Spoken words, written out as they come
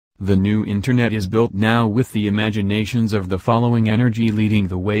The new internet is built now with the imaginations of the following energy leading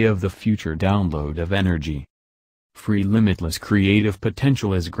the way of the future download of energy. Free limitless creative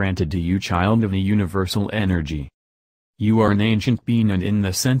potential is granted to you, child of the universal energy. You are an ancient being, and in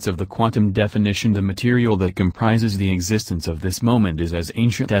the sense of the quantum definition, the material that comprises the existence of this moment is as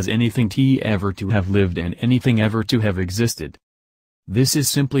ancient as anything ever to have lived and anything ever to have existed. This is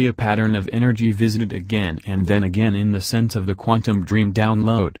simply a pattern of energy visited again and then again in the sense of the quantum dream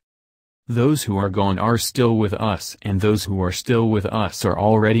download. Those who are gone are still with us, and those who are still with us are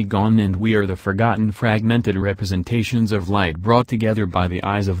already gone, and we are the forgotten fragmented representations of light brought together by the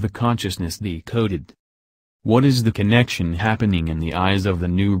eyes of the consciousness decoded. What is the connection happening in the eyes of the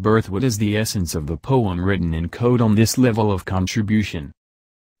new birth? What is the essence of the poem written in code on this level of contribution?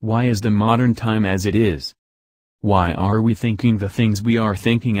 Why is the modern time as it is? Why are we thinking the things we are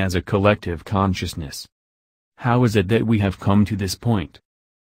thinking as a collective consciousness? How is it that we have come to this point?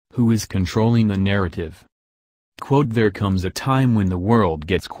 Who is controlling the narrative? Quote, there comes a time when the world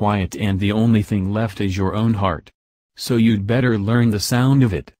gets quiet and the only thing left is your own heart. So you'd better learn the sound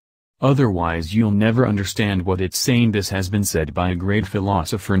of it. Otherwise you'll never understand what it's saying. This has been said by a great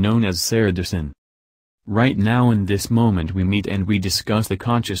philosopher known as Sarah. Right now in this moment we meet and we discuss the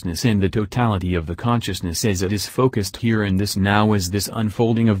consciousness and the totality of the consciousness as it is focused here in this now, as this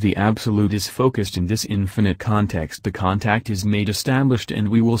unfolding of the absolute is focused in this infinite context. The contact is made established, and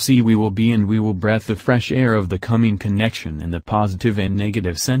we will see, we will be, and we will breathe the fresh air of the coming connection in the positive and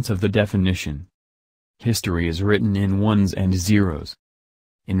negative sense of the definition. History is written in ones and zeros.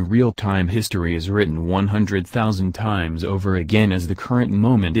 In real time history is written 100,000 times over again, as the current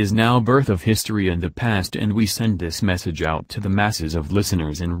moment is now birth of history in the past, and we send this message out to the masses of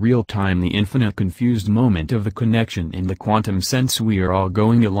listeners in real time, the infinite confused moment of the connection in the quantum sense. We are all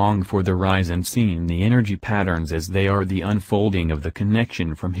going along for the rise and seeing the energy patterns as they are, the unfolding of the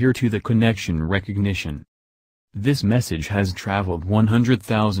connection from here to the connection recognition. This message has traveled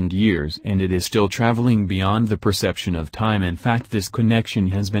 100,000 years, and it is still traveling beyond the perception of time. In fact, this connection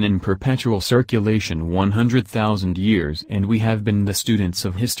has been in perpetual circulation 100,000 years, and we have been the students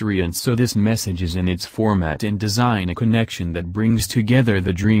of history, and so this message is in its format and design a connection that brings together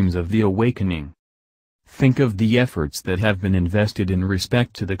the dreams of the awakening. Think of the efforts that have been invested in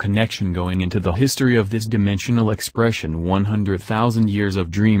respect to the connection going into the history of this dimensional expression. 100,000 years of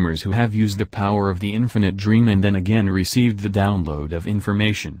dreamers who have used the power of the infinite dream and then again received the download of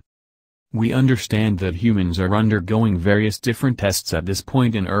information. We understand that humans are undergoing various different tests at this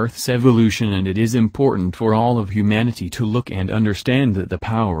point in Earth's evolution, and it is important for all of humanity to look and understand that the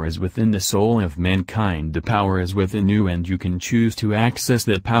power is within the soul of mankind. The power is within you, and you can choose to access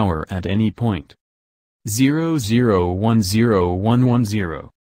that power at any point. 00101110.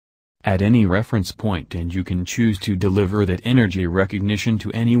 At any reference point, and you can choose to deliver that energy recognition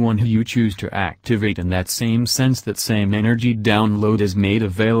to anyone who you choose to activate. In that same sense, that same energy download is made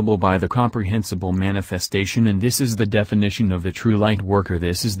available by the comprehensible manifestation, and this is the definition of the true light worker.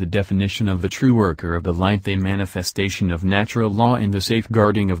 This is the definition of the true worker of the light, the manifestation of natural law and the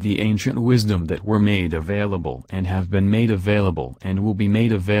safeguarding of the ancient wisdom that were made available and have been made available and will be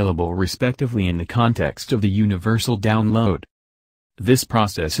made available respectively in the context of the universal download. This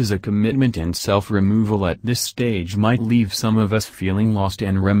process is a commitment, and self-removal at this stage might leave some of us feeling lost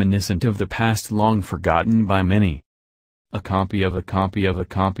and reminiscent of the past long forgotten by many. A copy of a copy of a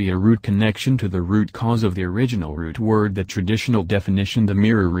copy, a root connection to the root cause of the original root word, the traditional definition, the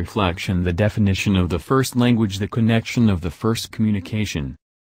mirror reflection, the definition of the first language, the connection of the first communication.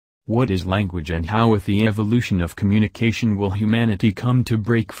 What is language, and how with the evolution of communication will humanity come to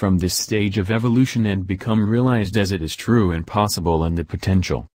break from this stage of evolution and become realized as it is true and possible and the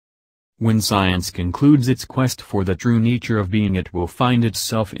potential? When science concludes its quest for the true nature of being, it will find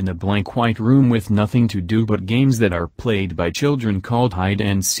itself in a blank white room with nothing to do but games that are played by children called hide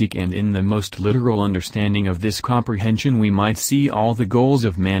and seek, and in the most literal understanding of this comprehension we might see all the goals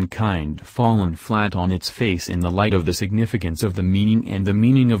of mankind fallen flat on its face in the light of the significance of the meaning and the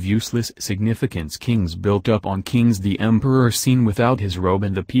meaning of useless significance. Kings built up on kings, the emperor seen without his robe,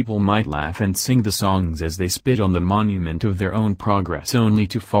 and the people might laugh and sing the songs as they spit on the monument of their own progress, only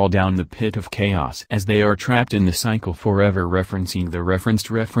to fall down the pit of chaos as they are trapped in the cycle forever, referencing the referenced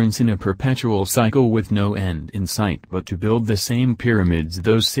reference in a perpetual cycle with no end in sight. But to build the same pyramids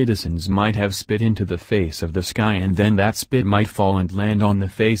those citizens might have spit into the face of the sky, and then that spit might fall and land on the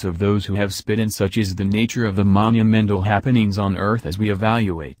face of those who have spit, and such is the nature of the monumental happenings on earth as we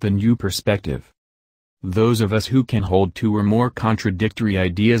evaluate the new perspective. Those of us who can hold two or more contradictory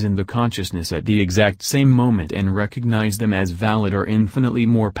ideas in the consciousness at the exact same moment and recognize them as valid are infinitely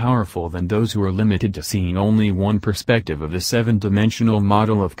more powerful than those who are limited to seeing only one perspective of the seven-dimensional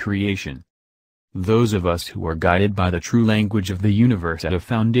model of creation. Those of us who are guided by the true language of the universe at a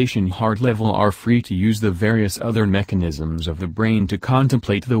foundation heart level are free to use the various other mechanisms of the brain to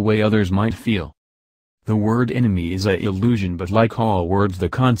contemplate the way others might feel. The word enemy is an illusion, but like all words, the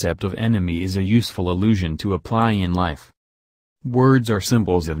concept of enemy is a useful illusion to apply in life. Words are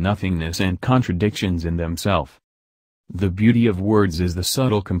symbols of nothingness and contradictions in themselves. The beauty of words is the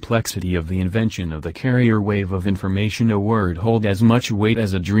subtle complexity of the invention of the carrier wave of information. A word holds as much weight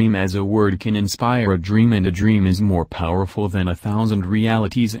as a dream, as a word can inspire a dream, and a dream is more powerful than 1,000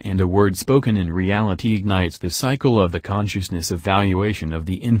 realities, and a word spoken in reality ignites the cycle of the consciousness evaluation of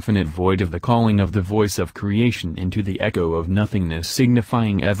the infinite void, of the calling of the voice of creation into the echo of nothingness,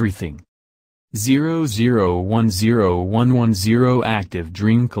 signifying everything. 00101110 Active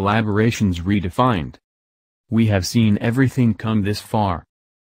Dream Collaborations Redefined. We have seen everything come this far.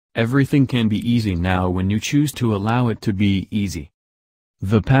 Everything can be easy now when you choose to allow it to be easy.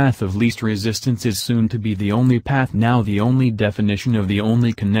 The path of least resistance is soon to be the only path now, the only definition of the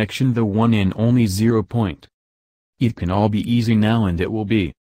only connection, the one and only 0 point. It can all be easy now, and it will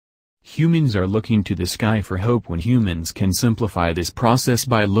be. Humans are looking to the sky for hope when humans can simplify this process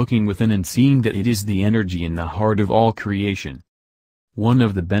by looking within and seeing that it is the energy in the heart of all creation. One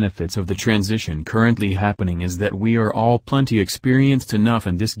of the benefits of the transition currently happening is that we are all plenty experienced enough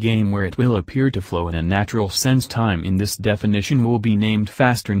in this game where it will appear to flow in a natural sense. Time in this definition will be named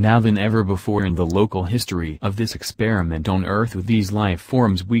faster now than ever before in the local history of this experiment on Earth with these life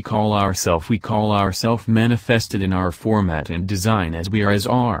forms we call ourself manifested in our format and design as we are as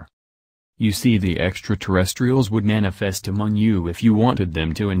are. You see, the extraterrestrials would manifest among you if you wanted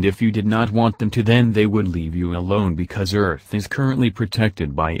them to, and if you did not want them to, then they would leave you alone, because Earth is currently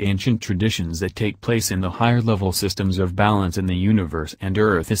protected by ancient traditions that take place in the higher level systems of balance in the universe, and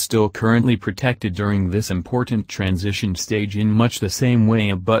Earth is still currently protected during this important transition stage in much the same way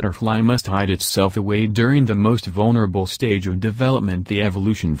a butterfly must hide itself away during the most vulnerable stage of development, the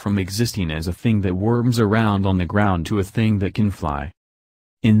evolution from existing as a thing that worms around on the ground to a thing that can fly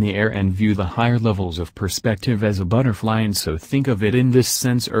in the air and view the higher levels of perspective as a butterfly. And so think of it in this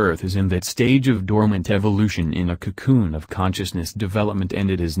sense: Earth is in that stage of dormant evolution in a cocoon of consciousness development,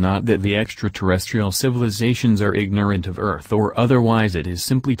 and it is not that the extraterrestrial civilizations are ignorant of Earth or otherwise, it is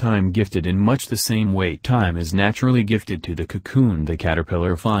simply time gifted in much the same way time is naturally gifted to the cocoon. The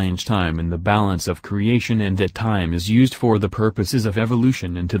caterpillar finds time in the balance of creation, and that time is used for the purposes of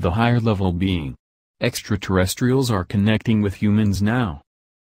evolution into the higher level being. Extraterrestrials are connecting with humans now.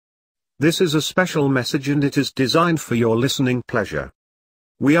 This is a special message and it is designed for your listening pleasure.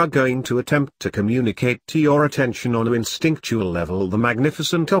 We are going to attempt to communicate to your attention on an instinctual level the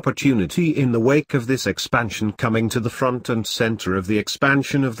magnificent opportunity in the wake of this expansion, coming to the front and center of the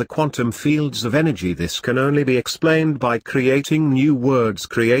expansion of the quantum fields of energy. This can only be explained by creating new words,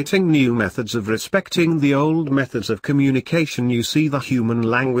 creating new methods of respecting the old methods of communication. You see, the human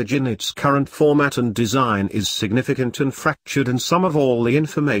language in its current format and design is significant and fractured, and some of all the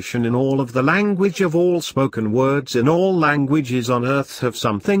information in all of the language of all spoken words in all languages on Earth have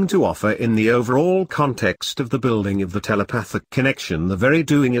something to offer in the overall context of the building of the telepathic connection. The very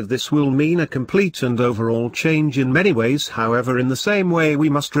doing of this will mean a complete and overall change in many ways. However, in the same way, we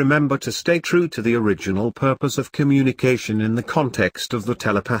must remember to stay true to the original purpose of communication in the context of the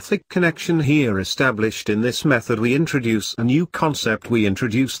telepathic connection here established. In this method we introduce a new concept. We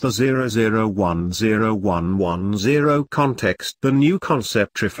introduce the 00101110 context, the new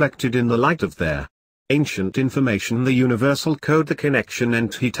concept reflected in the light of their ancient information, the universal code, the connection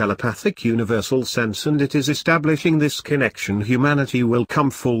entity, telepathic universal sense, and it is establishing this connection. Humanity will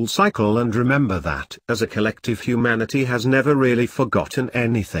come full cycle, and remember that as a collective humanity has never really forgotten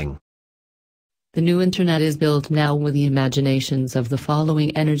anything. The new internet is built now with the imaginations of the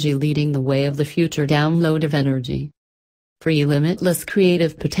following energy leading the way of the future download of energy. Free limitless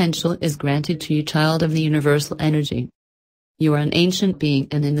creative potential is granted to you, child of the universal energy. You are an ancient being,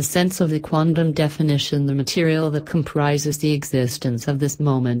 and in the sense of the quantum definition, the material that comprises the existence of this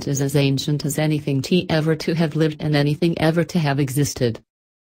moment is as ancient as anything ever to have lived and anything ever to have existed.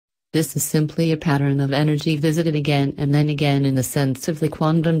 This is simply a pattern of energy visited again and then again in the sense of the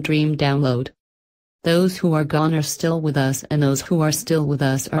quantum dream download. Those who are gone are still with us, and those who are still with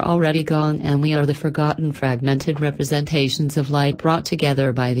us are already gone, and we are the forgotten fragmented representations of light brought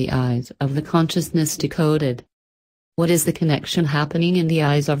together by the eyes of the consciousness decoded. What is the connection happening in the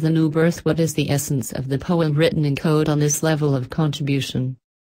eyes of the new birth? What is the essence of the poem written in code on this level of contribution?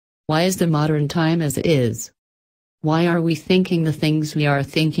 Why is the modern time as it is? Why are we thinking the things we are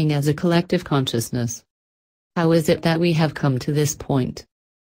thinking as a collective consciousness? How is it that we have come to this point?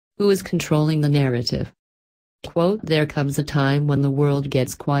 Who is controlling the narrative? Quote, there comes a time when the world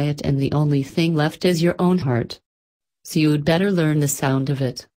gets quiet and the only thing left is your own heart. So you'd better learn the sound of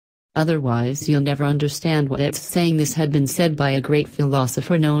it. Otherwise you'll never understand what it's saying. This had been said by a great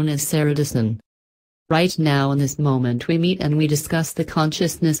philosopher known as Saradison. Right now in this moment we meet and we discuss the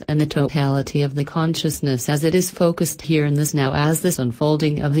consciousness and the totality of the consciousness as it is focused here in this now, as this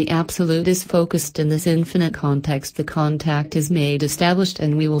unfolding of the absolute is focused in this infinite context. The contact is made, established,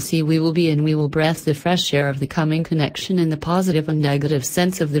 and we will see, we will be, and we will breath the fresh air of the coming connection in the positive and negative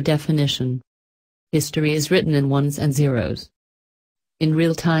sense of the definition. History is written in ones and zeros. In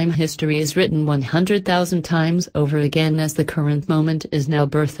real time, history is written 100,000 times over again, as the current moment is now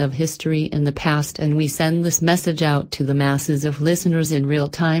birth of history in the past, and we send this message out to the masses of listeners in real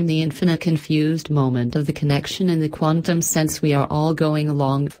time, the infinite confused moment of the connection in the quantum sense. We are all going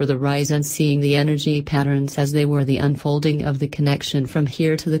along for the rise and seeing the energy patterns as they were, the unfolding of the connection from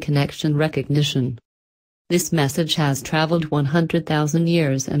here to the connection recognition. This message has traveled 100,000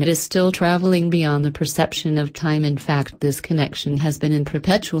 years and it is still traveling beyond the perception of time. In fact, this connection has been in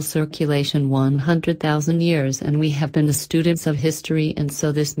perpetual circulation 100,000 years, and we have been the students of history, and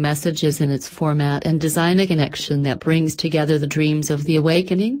so this message is in its format and design a connection that brings together the dreams of the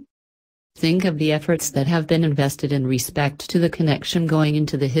awakening. Think of the efforts that have been invested in respect to the connection going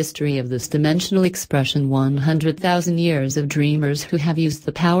into the history of this dimensional expression. 100,000 years of dreamers who have used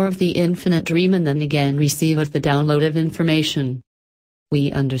the power of the infinite dream and then again received the download of information.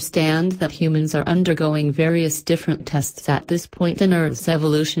 We understand that humans are undergoing various different tests at this point in Earth's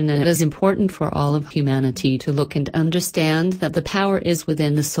evolution, and it is important for all of humanity to look and understand that the power is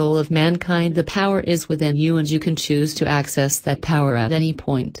within the soul of mankind. The power is within you, and you can choose to access that power at any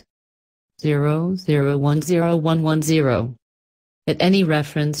point. 00101110. At any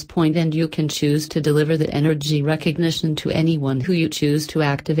reference point, and you can choose to deliver the energy recognition to anyone who you choose to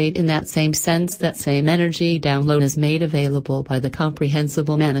activate in that same sense. That same energy download is made available by the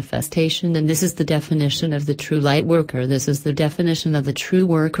comprehensible manifestation, and this is the definition of the true light worker. This is the definition of the true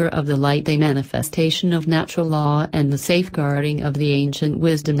worker of the light, the manifestation of natural law and the safeguarding of the ancient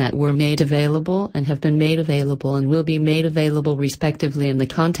wisdom that were made available and have been made available and will be made available respectively in the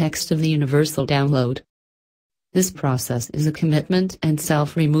context of the universal download. This process is a commitment, and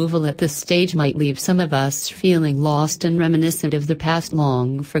self-removal at this stage might leave some of us feeling lost and reminiscent of the past,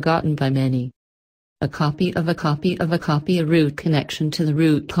 long forgotten by many. A copy of a copy of a copy, a root connection to the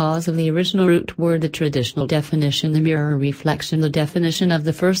root cause of the original root word, the traditional definition, the mirror reflection, the definition of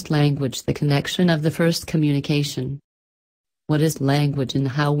the first language, the connection of the first communication. What is language, and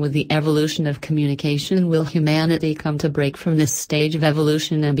how with the evolution of communication will humanity come to break from this stage of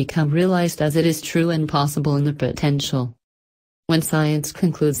evolution and become realized as it is true and possible in the potential? When science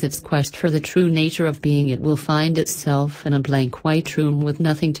concludes its quest for the true nature of being, it will find itself in a blank white room with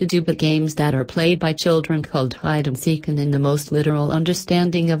nothing to do but games that are played by children called hide and seek, and in the most literal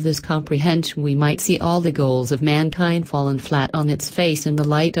understanding of this comprehension we might see all the goals of mankind fallen flat on its face in the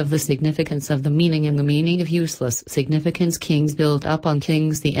light of the significance of the meaning and the meaning of useless significance. Kings built up on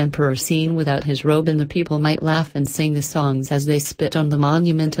kings, the emperor seen without his robe, and the people might laugh and sing the songs as they spit on the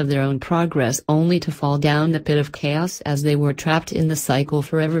monument of their own progress, only to fall down the pit of chaos as they were trapped in the cycle,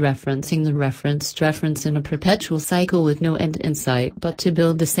 forever referencing the reference in a perpetual cycle with no end in sight. But to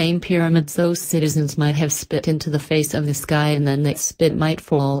build the same pyramids those citizens might have spit into the face of the sky, and then that spit might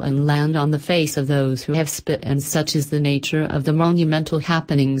fall and land on the face of those who have spit, and such is the nature of the monumental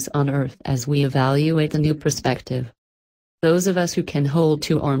happenings on Earth as we evaluate the new perspective. Those of us who can hold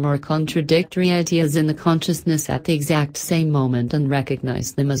two or more contradictory ideas in the consciousness at the exact same moment and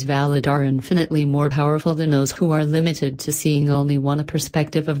recognize them as valid are infinitely more powerful than those who are limited to seeing only one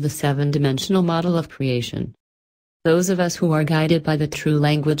perspective of the seven-dimensional model of creation. Those of us who are guided by the true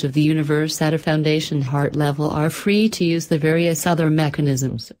language of the universe at a foundation heart level are free to use the various other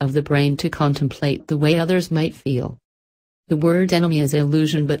mechanisms of the brain to contemplate the way others might feel. The word enemy is an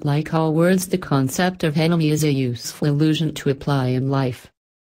illusion, but like all words, the concept of enemy is a useful illusion to apply in life.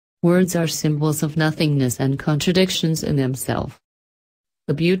 Words are symbols of nothingness and contradictions in themselves.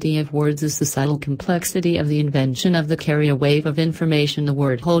 The beauty of words is the subtle complexity of the invention of the carrier wave of information. A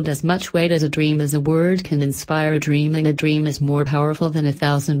word holds as much weight as a dream, as a word can inspire a dream, and a dream is more powerful than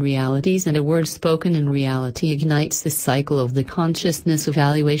 1,000 realities, and a word spoken in reality ignites the cycle of the consciousness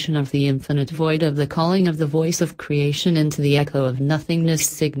evaluation of the infinite void, of the calling of the voice of creation into the echo of nothingness,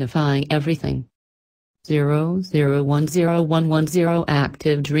 signifying everything. 00101110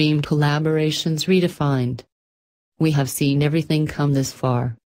 Active Dream Collaborations Redefined. We have seen everything come this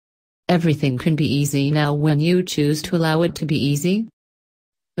far. Everything can be easy now when you choose to allow it to be easy.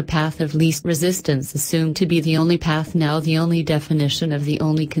 The path of least resistance is soon to be the only path now, the only definition of the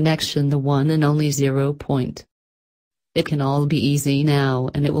only connection, the one and only 0 point. It can all be easy now,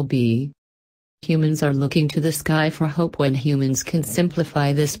 and it will be. Humans are looking to the sky for hope when humans can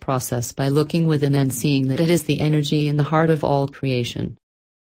simplify this process by looking within and seeing that it is the energy in the heart of all creation.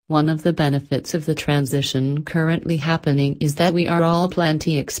 One of the benefits of the transition currently happening is that we are all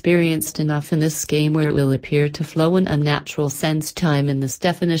plenty experienced enough in this game where it will appear to flow in a natural sense. Time in this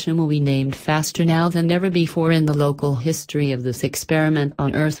definition will be named faster now than ever before in the local history of this experiment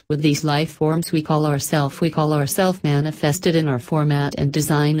on Earth with these life forms we call ourself manifested in our format and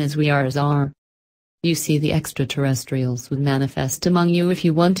design as we are as are. You see, the extraterrestrials would manifest among you if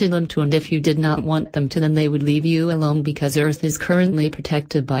you wanted them to, and if you did not want them to, then they would leave you alone, because Earth is currently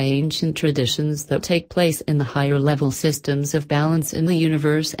protected by ancient traditions that take place in the higher level systems of balance in the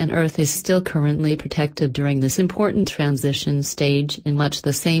universe, and Earth is still currently protected during this important transition stage in much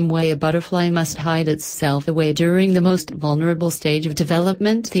the same way a butterfly must hide itself away during the most vulnerable stage of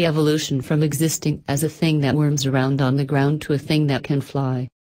development, the evolution from existing as a thing that worms around on the ground to a thing that can fly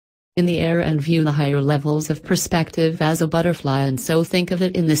in the air and view the higher levels of perspective as a butterfly. And so think of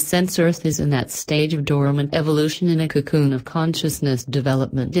it in this sense: Earth is in that stage of dormant evolution, in a cocoon of consciousness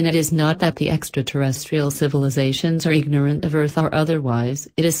development. And it is not that the extraterrestrial civilizations are ignorant of Earth or otherwise,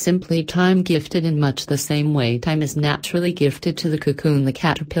 it is simply time gifted in much the same way time is naturally gifted to the cocoon. The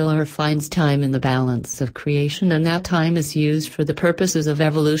caterpillar finds time in the balance of creation, and that time is used for the purposes of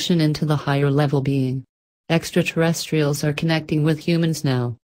evolution into the higher level being. Extraterrestrials are connecting with humans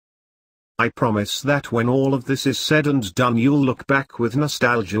now. I promise that when all of this is said and done, you'll look back with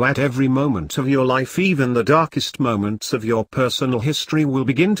nostalgia at every moment of your life. Even the darkest moments of your personal history will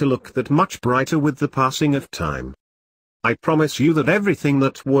begin to look that much brighter with the passing of time. I promise you that everything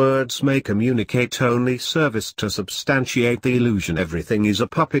that words may communicate only serves to substantiate the illusion. Everything is a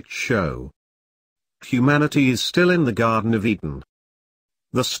puppet show. Humanity is still in the Garden of Eden.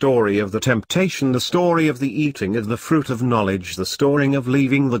 The story of the temptation, the story of the eating of the fruit of knowledge, the story of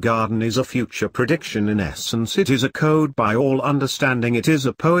leaving the garden is a future prediction. In essence, it is a code by all understanding. It is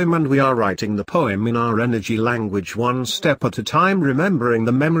a poem, and we are writing the poem in our energy language, one step at a time, remembering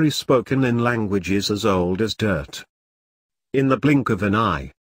the memory spoken in languages as old as dirt. In the blink of an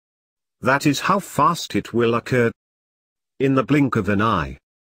eye. That is how fast it will occur. In the blink of an eye.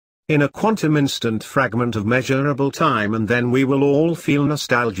 In a quantum instant fragment of measurable time, and then we will all feel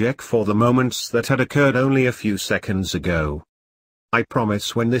nostalgic for the moments that had occurred only a few seconds ago. I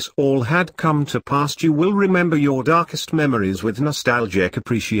promise when this all had come to pass, you will remember your darkest memories with nostalgic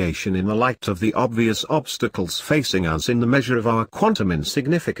appreciation in the light of the obvious obstacles facing us in the measure of our quantum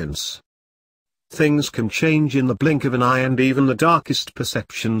insignificance. Things can change in the blink of an eye, and even the darkest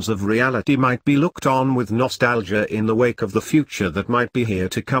perceptions of reality might be looked on with nostalgia in the wake of the future that might be here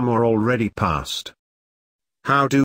to come or already past. How do